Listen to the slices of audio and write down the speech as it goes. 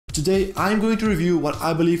Today I'm going to review what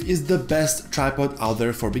I believe is the best tripod out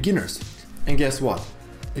there for beginners. And guess what?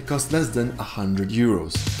 It costs less than 100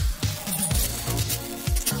 euros.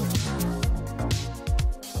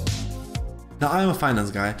 Now I'm a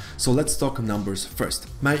finance guy, so let's talk numbers first.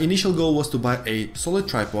 My initial goal was to buy a solid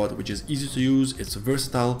tripod which is easy to use, it's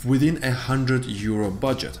versatile, within a 100 euro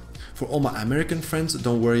budget. For all my American friends,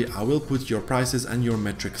 don't worry, I will put your prices and your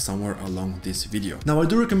metrics somewhere along this video. Now I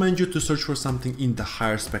do recommend you to search for something in the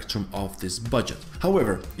higher spectrum of this budget.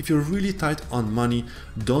 However, if you're really tight on money,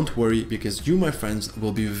 don't worry, because you, my friends,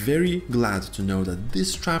 will be very glad to know that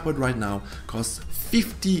this tripod right now costs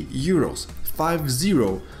 50 euros,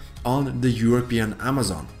 50, on the European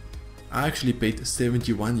Amazon. I actually paid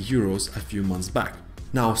 71 euros a few months back.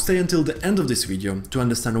 Now stay until the end of this video to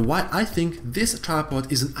understand why I think this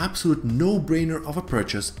tripod is an absolute no-brainer of a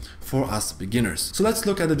purchase for us beginners. So let's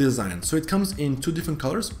look at the design. So it comes in two different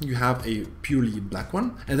colors. You have a purely black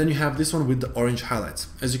one, and then you have this one with the orange highlights.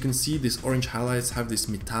 As you can see, these orange highlights have this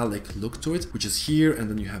metallic look to it, which is here, and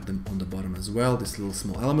then you have them on the bottom as well, these little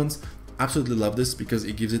small elements. Absolutely love this because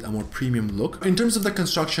it gives it a more premium look. In terms of the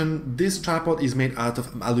construction, this tripod is made out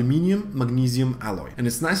of aluminium magnesium alloy, and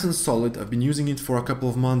it's nice and solid. I've been using it for a couple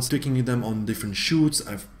of months, tweaking them on different shoots.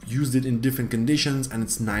 I've used it in different conditions and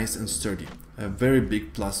it's nice and sturdy. A very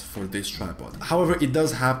big plus for this tripod. However, it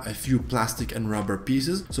does have a few plastic and rubber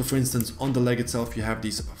pieces. So for instance, on the leg itself, you have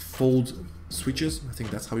these fold switches, I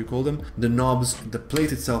think that's how you call them, the knobs, the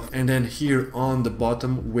plate itself, and then here on the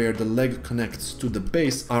bottom where the leg connects to the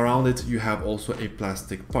base, around it you have also a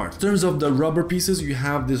plastic part. In terms of the rubber pieces, you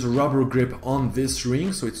have this rubber grip on this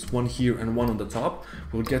ring, so it's one here and one on the top.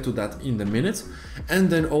 We'll get to that in a minute. And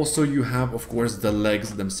then also you have, of course, the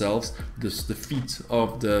legs themselves, the feet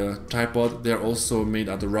of the tripod. They're also made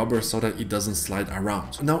out of rubber so that it doesn't slide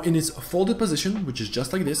around. Now in its folded position, which is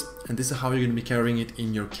just like this, and this is how you're going to be carrying it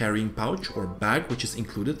in your carrying pouch or bag, which is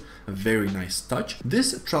included, a very nice touch.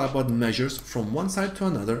 This tripod measures from one side to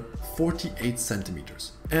another 48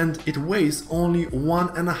 centimeters, and it weighs only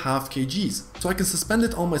 1.5 kgs. So I can suspend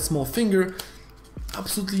it on my small finger,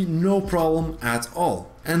 absolutely no problem at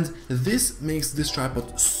all. And this makes this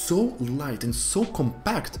tripod so light and so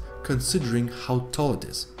compact considering how tall it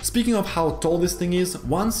is. Speaking of how tall this thing is,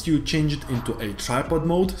 once you change it into a tripod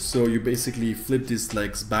mode, so you basically flip these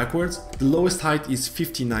legs backwards, the lowest height is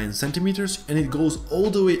 59 centimeters and it goes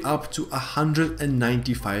all the way up to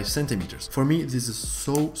 195 centimeters. For me, this is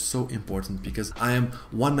so important because I am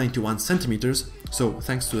 191 centimeters, so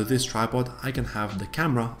thanks to this tripod, I can have the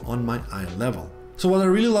camera on my eye level. So what I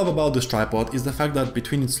really love about this tripod is the fact that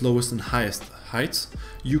between its lowest and highest heights,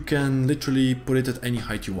 you can literally put it at any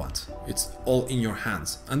height you want. It's all in your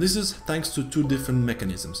hands. And this is thanks to two different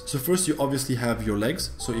mechanisms. So first you obviously have your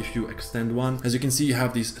legs. So if you extend one, as you can see, you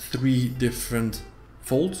have these three different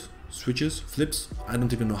folds, switches, flips. I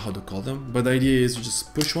don't even know how to call them, but the idea is you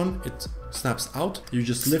just push one, it snaps out. You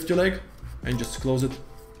just lift your leg and just close it,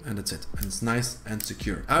 and that's it, and it's nice and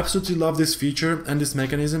secure. I absolutely love this feature and this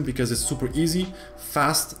mechanism because it's super easy,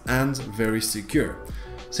 fast, and very secure.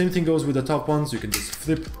 Same thing goes with the top ones. You can just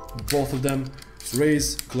flip both of them,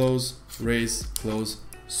 raise, close,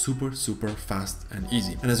 super fast and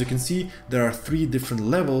easy. And as you can see, there are three different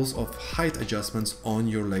levels of height adjustments on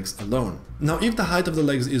your legs alone. Now, if the height of the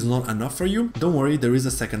legs is not enough for you, don't worry, there is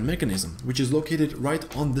a second mechanism, which is located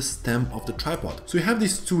right on the stem of the tripod. So you have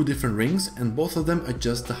these two different rings and both of them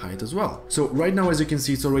adjust the height as well. So right now, as you can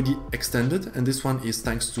see, it's already extended, and this one is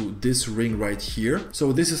thanks to this ring right here.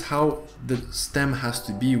 So this is how the stem has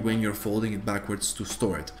to be when you're folding it backwards to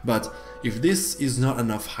store it. But if this is not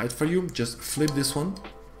enough height for you, just flip this one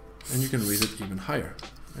and you can raise it even higher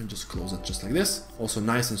and just close it just like this. Also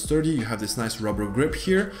nice and sturdy. You have this nice rubber grip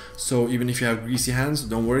here, so even if you have greasy hands,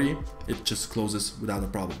 don't worry, it just closes without a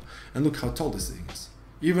problem. And look how tall this thing is.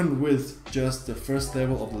 Even with just the first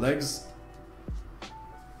level of the legs,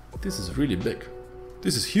 this is really big.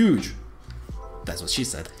 This is huge. That's what she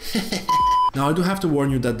said. Now I do have to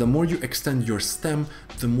warn you that the more you extend your stem,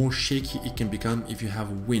 the more shaky it can become if you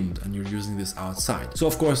have wind and you're using this outside. So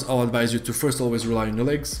of course, I'll advise you to first always rely on your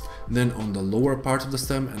legs, then on the lower part of the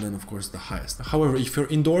stem, and then of course the highest. However, if you're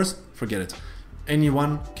indoors, forget it.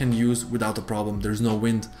 Anyone can use without a problem. There's no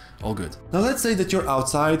wind, all good. Now let's say that you're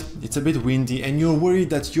outside, it's a bit windy, and you're worried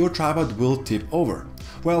that your tripod will tip over.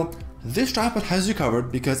 Well, this tripod has you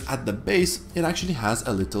covered because at the base it actually has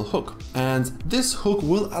a little hook, and this hook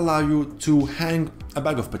will allow you to hang a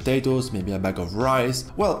bag of potatoes, maybe a bag of rice,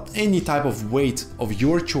 well, any type of weight of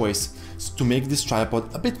your choice to make this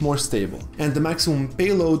tripod a bit more stable. And the maximum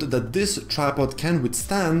payload that this tripod can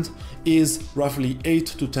withstand is roughly 8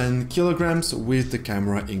 to 10 kilograms with the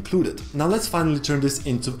camera included. Now let's finally turn this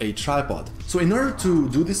into a tripod. So in order to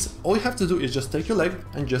do this, all you have to do is just take your leg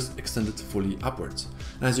and just extend it fully upwards.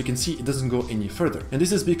 And as you can see, it doesn't go any further. And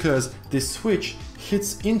this is because this switch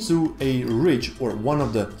hits into a ridge, or one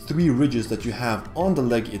of the 3 ridges that you have on the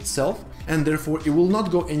leg itself, and therefore it will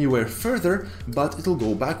not go anywhere further, but it'll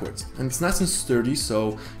go backwards. And it's nice and sturdy,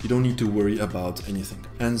 so you don't need to worry about anything.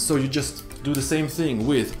 And so you just do the same thing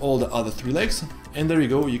with all the other 3 legs, and there you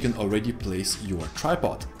go, you can already place your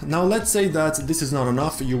tripod. Now let's say that this is not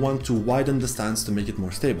enough, you want to widen the stance to make it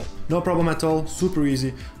more stable. No problem at all, super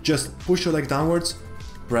easy. Just push your leg downwards,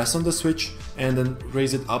 press on the switch, and then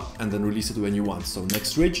raise it up and then release it when you want. So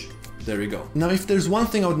next ridge, there you go. Now if there's one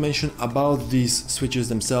thing I would mention about these switches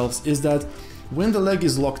themselves is that when the leg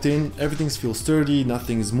is locked in, everything feels sturdy,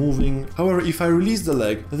 nothing is moving. However, if I release the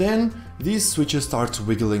leg, then these switches start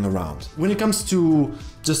wiggling around. When it comes to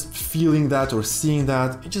just feeling that or seeing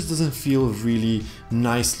that, it just doesn't feel really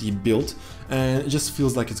nicely built, and it just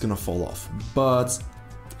feels like it's gonna fall off. But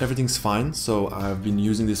everything's fine, so I've been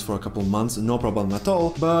using this for a couple months, no problem at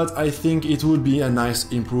all, but I think it would be a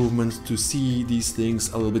nice improvement to see these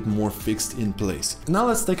things a little bit more fixed in place. Now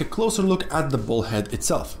let's take a closer look at the ball head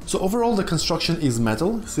itself. So overall the construction is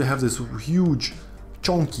metal, so you have this huge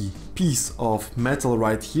chunky piece of metal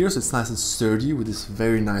right here, so it's nice and sturdy with this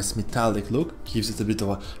very nice metallic look, gives it a bit of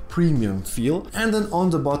a premium feel. And then on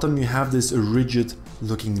the bottom you have this rigid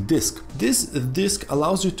looking disc. This disc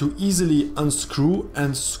allows you to easily unscrew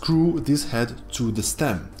and screw this head to the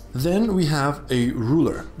stem. Then we have a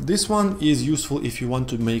ruler. This one is useful if you want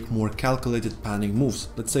to make more calculated panning moves.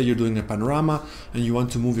 Let's say you're doing a panorama and you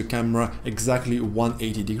want to move your camera exactly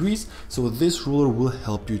 180 degrees, so this ruler will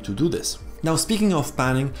help you to do this. Now speaking of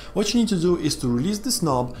panning, what you need to do is to release this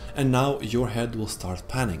knob and now your head will start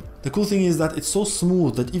panning. The cool thing is that it's so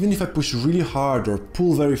smooth that even if I push really hard or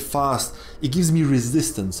pull very fast, it gives me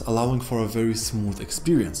resistance, allowing for a very smooth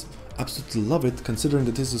experience. Absolutely love it, considering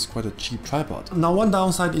that this is quite a cheap tripod. Now one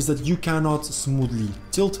downside is that you cannot smoothly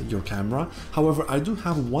tilt your camera. However, I do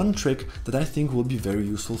have one trick that I think will be very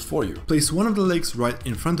useful for you. Place one of the legs right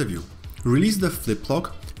in front of you. Release the flip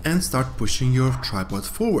lock and start pushing your tripod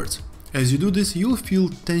forwards. As you do this, you'll feel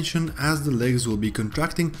tension as the legs will be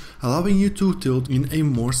contracting, allowing you to tilt in a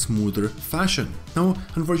more smoother fashion. Now,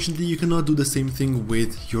 unfortunately, you cannot do the same thing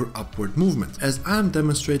with your upward movement. As I'm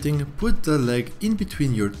demonstrating, put the leg in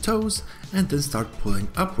between your toes and then start pulling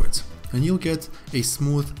upwards, and you'll get a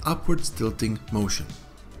smooth upwards tilting motion.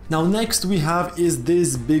 Now next we have is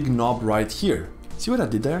this big knob right here. See what I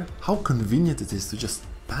did there? How convenient it is to just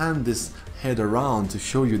pan this head around to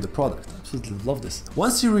show you the product. Absolutely love this.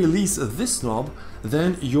 Once you release this knob,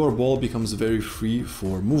 then your ball becomes very free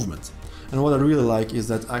for movement. And what I really like is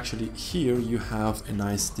that actually here you have a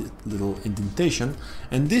nice little indentation,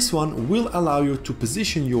 and this one will allow you to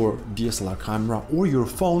position your DSLR camera or your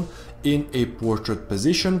phone in a portrait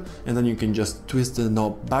position, and then you can just twist the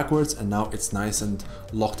knob backwards and now it's nice and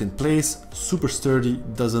locked in place, super sturdy,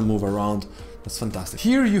 doesn't move around. That's fantastic.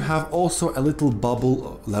 Here you have also a little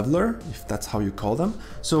bubble leveler, if that's how you call them.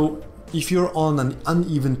 So if you're on an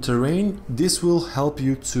uneven terrain, this will help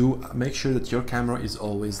you to make sure that your camera is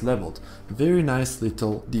always leveled. Very nice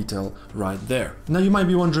little detail right there. Now you might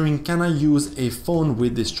be wondering, can I use a phone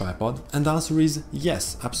with this tripod? And the answer is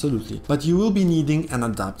yes, absolutely. But you will be needing an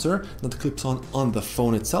adapter that clips on the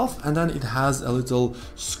phone itself, and then it has a little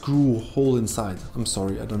screw hole inside. I'm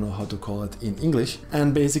sorry, I don't know how to call it in English.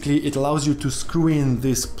 And basically it allows you to screw in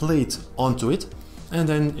this plate onto it. And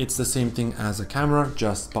then it's the same thing as a camera,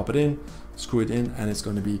 just pop it in, screw it in, and it's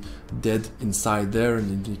going to be dead inside there, and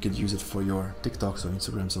then you could use it for your TikToks or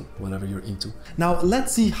Instagrams or whatever you're into. Now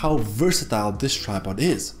let's see how versatile this tripod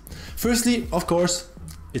is. Firstly, of course,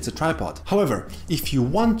 it's a tripod. However, if you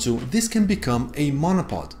want to, this can become a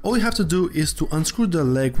monopod. All you have to do is to unscrew the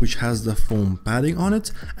leg which has the foam padding on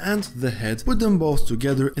it and the head, put them both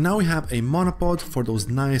together, and now we have a monopod for those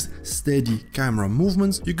nice steady camera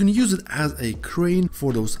movements. You can use it as a crane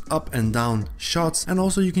for those up and down shots, and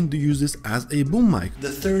also you can use this as a boom mic.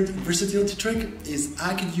 The third versatility trick is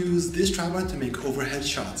I can use this tripod to make overhead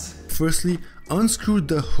shots. Firstly, unscrew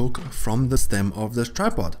the hook from the stem of the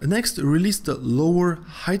tripod. Next, release the lower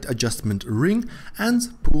height adjustment ring and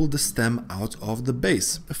pull the stem out of the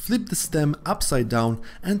base. Flip the stem upside down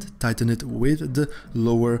and tighten it with the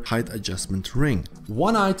lower height adjustment ring.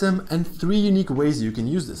 One item and 3 unique ways you can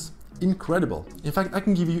use this. Incredible. In fact, I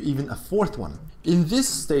can give you even a fourth one. In this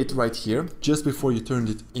state right here, just before you turned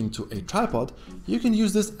it into a tripod, you can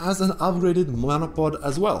use this as an upgraded monopod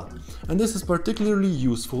as well. And this is particularly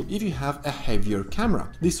useful if you have a heavier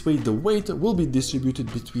camera. This way the weight will be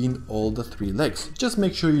distributed between all the three legs. Just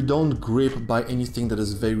make sure you don't grip by anything that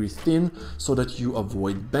is very thin so that you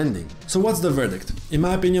avoid bending. So what's the verdict? In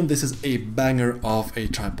my opinion, this is a banger of a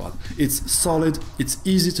tripod. It's solid, it's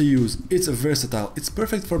easy to use, it's versatile, it's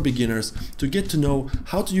perfect for beginners to get to know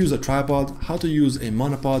how to use a tripod, how to use a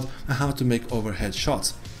monopod, and how to make overhead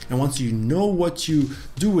shots. And once you know what you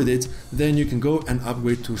do with it, then you can go and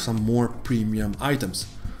upgrade to some more premium items.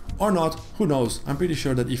 Or not, who knows? I'm pretty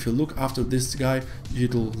sure that if you look after this guy,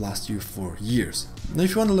 it'll last you for years. Now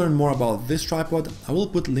if you want to learn more about this tripod, I will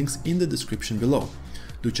put links in the description below.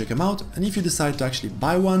 Do check them out, and if you decide to actually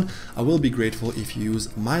buy one, I will be grateful if you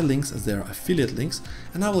use my links as they are affiliate links,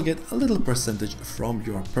 and I will get a little percentage from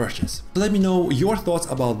your purchase. So let me know your thoughts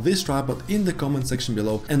about this tripod in the comment section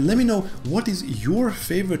below, and let me know what is your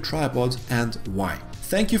favorite tripod and why.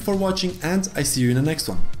 Thank you for watching, and I see you in the next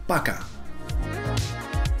one. Пока!